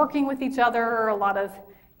working with each other, a lot of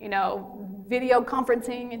video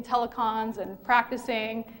conferencing and telecons and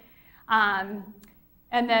practicing. And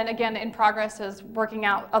then again, in progress is working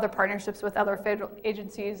out other partnerships with other federal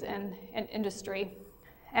agencies and industry.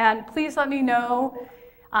 And please let me know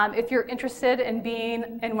if you're interested in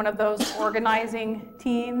being in one of those organizing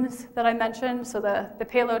teams that I mentioned. So the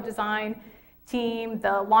payload design team,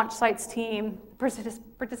 the launch sites team,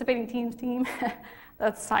 participating teams team,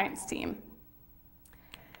 the science team.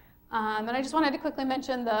 And I just wanted to quickly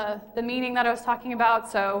mention the meeting that I was talking about.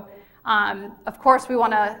 So of course we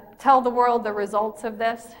want to tell the world the results of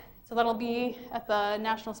this. So that'll be at the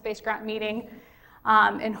National Space Grant meeting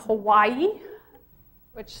in Hawaii,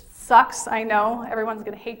 which sucks, I know, everyone's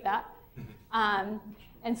going to hate that.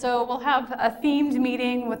 And so we'll have a themed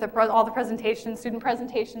meeting with all the presentations, student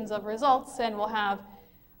presentations of results, and we'll have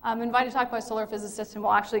invited talk by solar physicists, and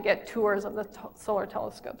we'll actually get tours of the solar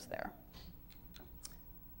telescopes there.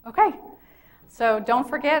 Okay, so don't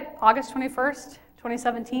forget, August 21st,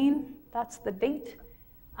 2017, that's the date.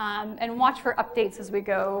 And watch for updates as we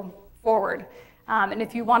go forward. And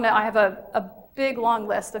if you want to, I have a big long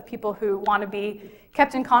list of people who want to be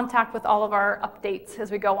kept in contact with all of our updates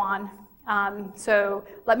as we go on. So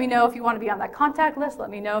let me know if you want to be on that contact list. Let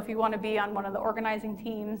me know if you want to be on one of the organizing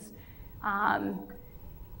teams. And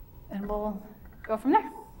we'll go from there.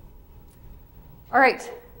 All right.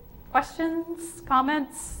 Questions,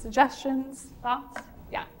 comments, suggestions, thoughts?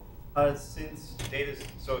 Yeah. Since data is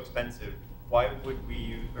so expensive, why wouldn't we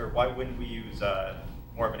use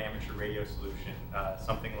more of an amateur radio solution?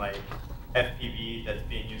 Something like FPV that's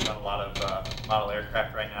being used on a lot of model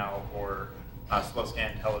aircraft right now, or slow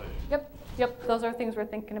scan television. Yep, those are things we're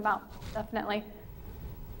thinking about, definitely.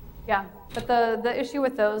 Yeah, but the issue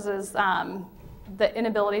with those is the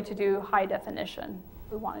inability to do high definition.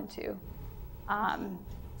 We wanted to,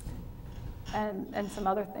 and some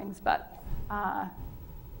other things, but.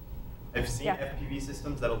 I've seen FPV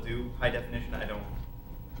systems that'll do high definition. I don't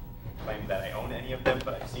claim that I own any of them,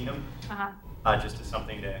 but I've seen them. Just as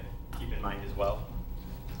something to keep in mind as well.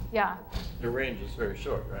 Yeah. The range is very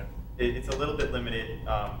short, right? It's a little bit limited,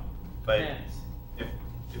 but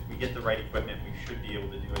if we get the right equipment, we should be able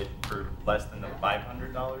to do it for less than the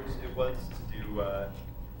 $500 it was to do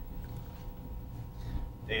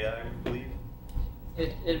data, I believe.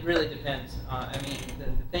 It really depends. I mean,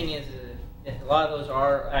 the thing is, a lot of those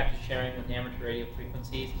are actually sharing with the amateur radio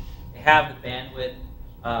frequencies. They have the bandwidth.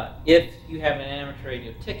 If you have an amateur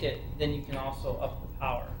radio ticket, then you can also up the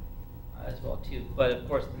power as well too. But of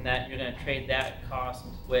course, in that you're going to trade that cost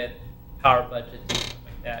with power budgets and stuff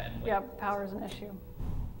like that. And yeah, power is an issue.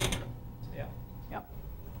 So, yeah. Yep.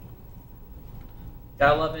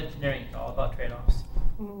 Gotta love engineering. It's all about trade-offs.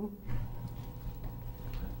 Mm-hmm.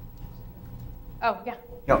 Oh, yeah.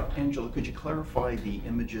 Yeah, Angela, could you clarify the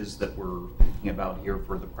images that we're thinking about here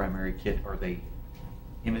for the primary kit? Are they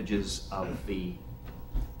images of the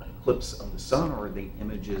eclipse of the sun, or are they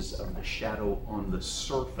images of the shadow on the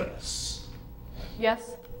surface?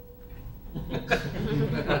 Yes.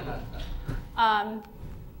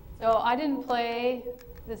 So I didn't play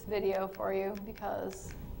this video for you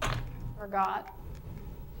because I forgot.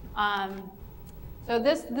 So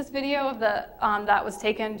this video of the that was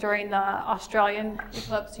taken during the Australian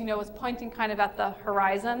eclipse, was pointing kind of at the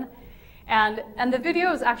horizon, and the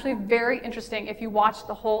video is actually very interesting if you watch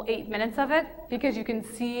the whole 8 minutes of it, because you can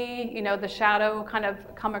see the shadow kind of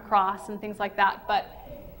come across and things like that. But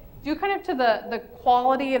due kind of to the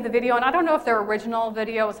quality of the video, and I don't know if their original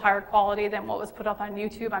video was higher quality than what was put up on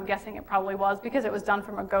YouTube. I'm guessing it probably was because it was done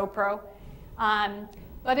from a GoPro,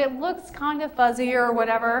 but it looks kind of fuzzy or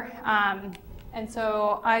whatever. And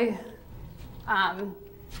so I,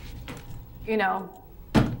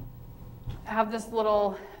 have this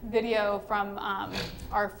little video from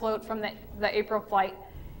our float from the April flight,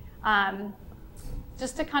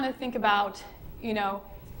 just to kind of think about,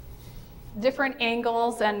 different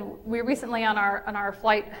angles. And we recently on our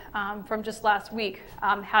flight from just last week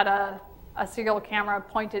had a serial camera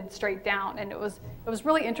pointed straight down, and it was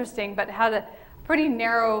really interesting, but it had a pretty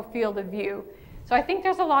narrow field of view. So I think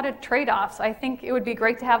there's a lot of trade-offs. I think it would be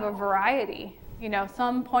great to have a variety,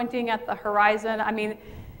 some pointing at the horizon. I mean,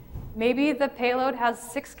 maybe the payload has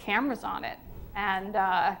 6 cameras on it, and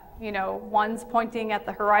one's pointing at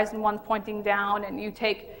the horizon, one's pointing down, and you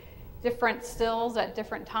take different stills at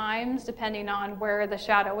different times depending on where the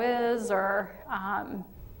shadow is, or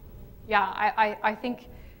I think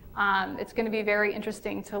it's going to be very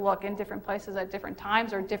interesting to look in different places at different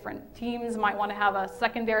times, or different teams might want to have a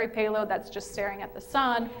secondary payload that's just staring at the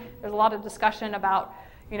sun. There's a lot of discussion about,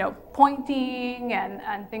 pointing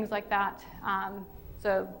and things like that.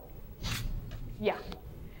 So, yeah.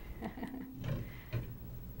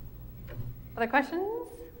 Other questions?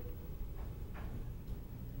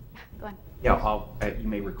 Go ahead. Yeah, you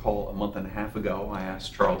may recall a month and a half ago, I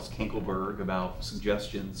asked Charles Kinkelberg about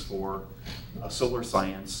suggestions for solar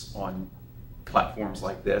science on platforms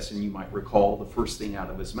like this, and you might recall the first thing out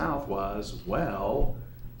of his mouth was, well,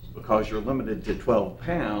 because you're limited to 12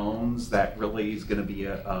 pounds, that really is going to be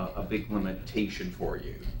a big limitation for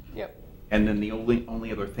you. Yep. And then the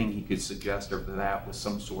only other thing he could suggest after that was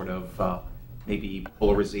some sort of maybe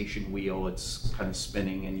polarization wheel. It's kind of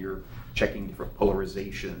spinning and you're checking different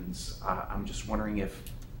polarizations. I'm just wondering if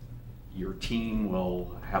your team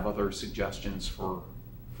will have other suggestions for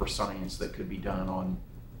science that could be done on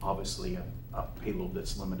obviously a payload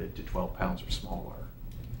that's limited to 12 pounds or smaller.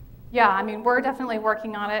 Yeah, I mean, we're definitely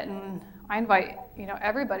working on it, and I invite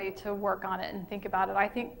everybody to work on it and think about it. I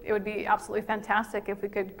think it would be absolutely fantastic if we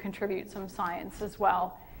could contribute some science as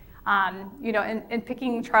well. In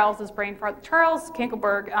picking Charles's brain for Charles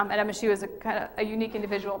Kinkelberg at MSU is a kind of a unique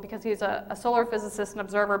individual because he's a solar physicist and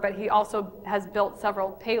observer, but he also has built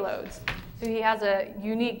several payloads. So he has a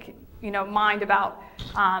unique mind about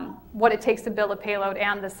what it takes to build a payload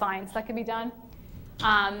and the science that can be done.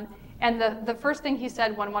 And the first thing he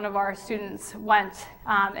said when one of our students went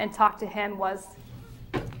and talked to him was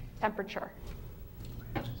temperature.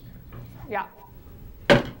 Yeah.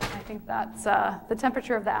 I think that's the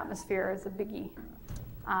temperature of the atmosphere is a biggie.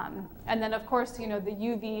 And then, of course, the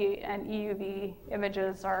UV and EUV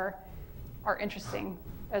images are interesting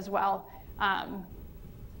as well.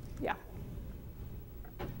 Yeah.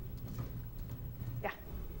 Yeah.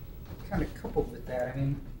 Kind of coupled with that, I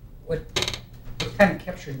mean, what kind of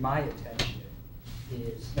captured my attention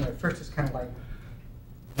is, first it's kind of like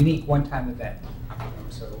unique one-time event.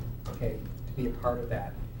 So, okay, to be a part of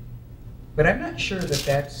that. But I'm not sure that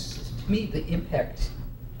that's, to me, the impact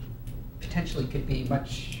potentially could be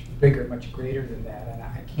much bigger, much greater than that. And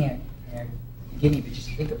I can't begin to just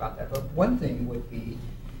think about that. But one thing would be,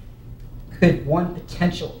 could one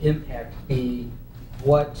potential impact be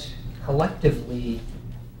what collectively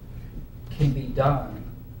can be done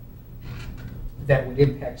that would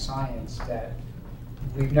impact science that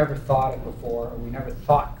we've never thought of before or we never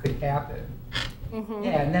thought could happen? Mm-hmm.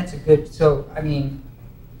 Yeah, and that's a good, so I mean,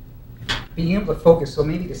 being able to focus, so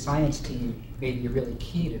maybe the science team may be really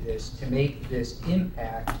key to this, to make this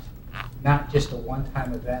impact not just a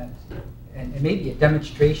one-time event, and maybe a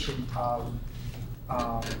demonstration of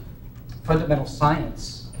fundamental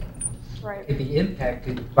science right. could be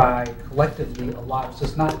impacted by collectively a lot. So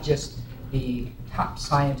it's not just the top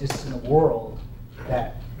scientists in the world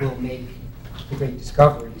that will make the great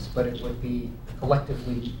discoveries, but it would be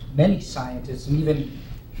collectively many scientists, and even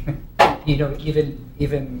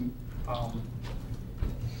even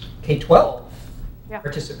K-12 yeah.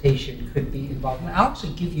 participation could be involved. And I'll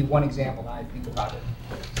actually give you one example now I think about it.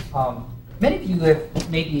 Many of you have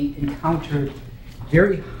maybe encountered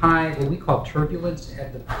very high, what we call turbulence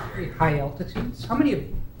at the very high altitudes. How many have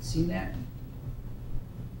seen that?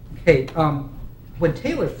 Okay, when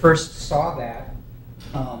Taylor first saw that,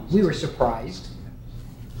 we were surprised,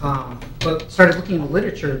 but started looking in the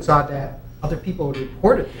literature and saw that other people had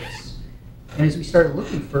reported this. And as we started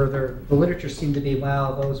looking further, the literature seemed to be,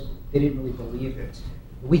 well, they didn't really believe it.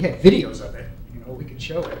 We had videos of it, we could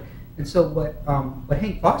show it. And so what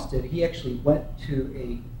Hank Voss did, he actually went to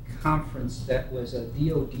a conference that was a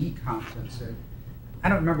DoD conference, and I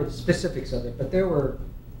don't remember the specifics of it, but there were,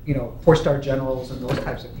 4-star generals and those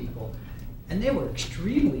types of people, and they were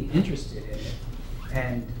extremely interested in it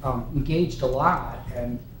and engaged a lot.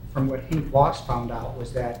 And from what Hank Voss found out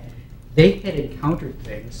was that they had encountered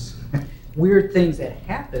things, weird things that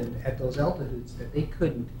happened at those altitudes that they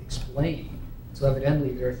couldn't explain. So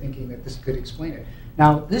evidently they're thinking that this could explain it.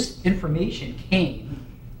 Now, this information came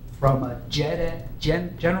from a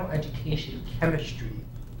general education chemistry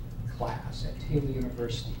class at Taylor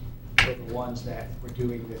University. They're the ones that were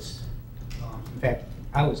doing this. In fact,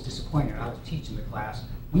 I was disappointed. I was teaching the class.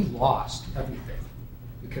 We lost everything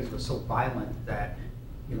because it was so violent that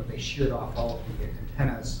they sheared off all of the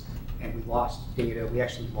antennas, and we lost data. We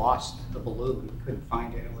actually lost the balloon. We couldn't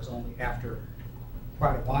find it. It was only after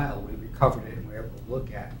quite a while we recovered it and we were able to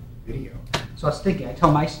look at video. So I was thinking, I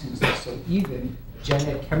tell my students this, so even a gen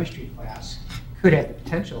ed chemistry class could have the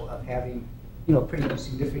potential of having pretty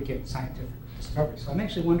significant scientific discovery. So I'm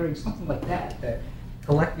actually wondering something like that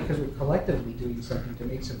because we're collectively doing something to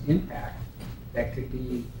make some impact that could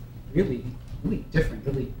be really, really different,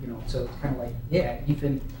 really, so it's kind of like, yeah,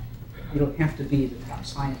 even you don't have to be the top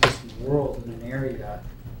scientist in the world in an area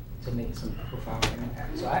to make some profound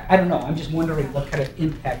impact. So I don't know. I'm just wondering what kind of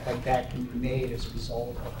impact like that can be made as a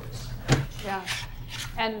result of this. Yeah.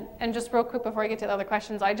 And just real quick before I get to the other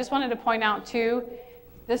questions, I just wanted to point out too,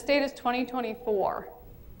 this date is 2024,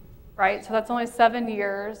 right? So that's only 7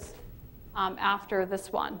 years after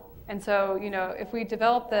this one. And so, you know, if we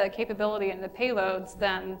develop the capability and the payloads,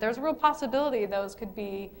 then there's a real possibility those could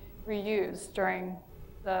be reused during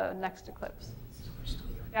the next eclipse.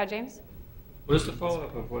 Yeah, James? Well, just to follow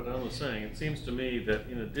up of what Ellen was saying, it seems to me that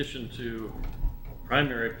in addition to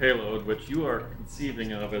primary payload, which you are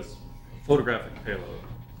conceiving of as photographic payload,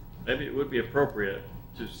 maybe it would be appropriate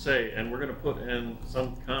to say, and we're going to put in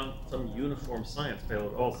some uniform science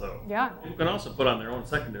payload also. Yeah. You can also put on their own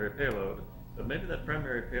secondary payload, but maybe that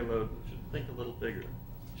primary payload should think a little bigger.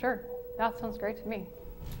 Sure. That sounds great to me.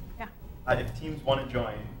 Yeah. If teams want to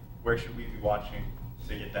join, where should we be watching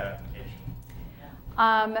to get that application?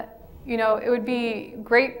 You know, it would be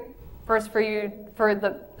great first for you, for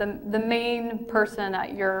the main person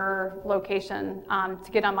at your location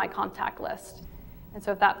to get on my contact list. And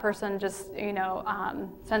so if that person just, you know,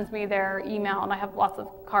 sends me their email, and I have lots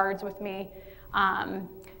of cards with me,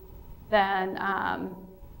 then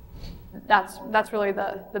that's really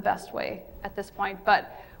the best way at this point.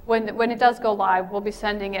 But when it does go live, we'll be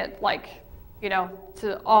sending it, like, you know,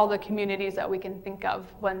 to all the communities that we can think of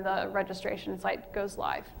when the registration site goes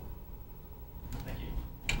live. Thank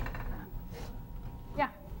you. Yeah.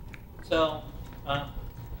 So,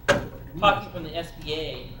 talking from the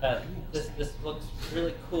SBA, this looks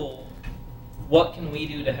really cool. What can we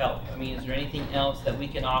do to help? I mean, is there anything else that we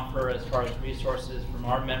can offer as far as resources from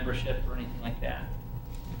our membership or anything like that?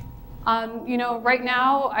 You know, right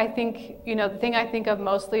now, I think, you know, the thing I think of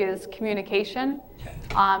mostly is communication.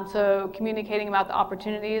 So communicating about the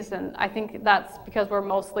opportunities, and I think that's because we're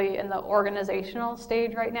mostly in the organizational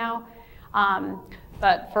stage right now.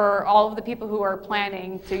 But for all of the people who are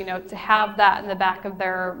planning to, you know, to have that in the back of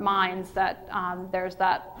their minds that there's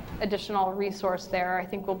that additional resource there, I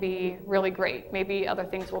think will be really great. Maybe other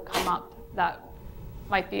things will come up that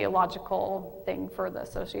might be a logical thing for the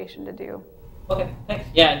association to do. Okay, thanks.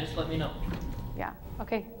 Yeah, just let me know. Yeah,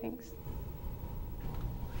 okay, thanks.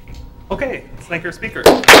 Okay, let's thank our speaker.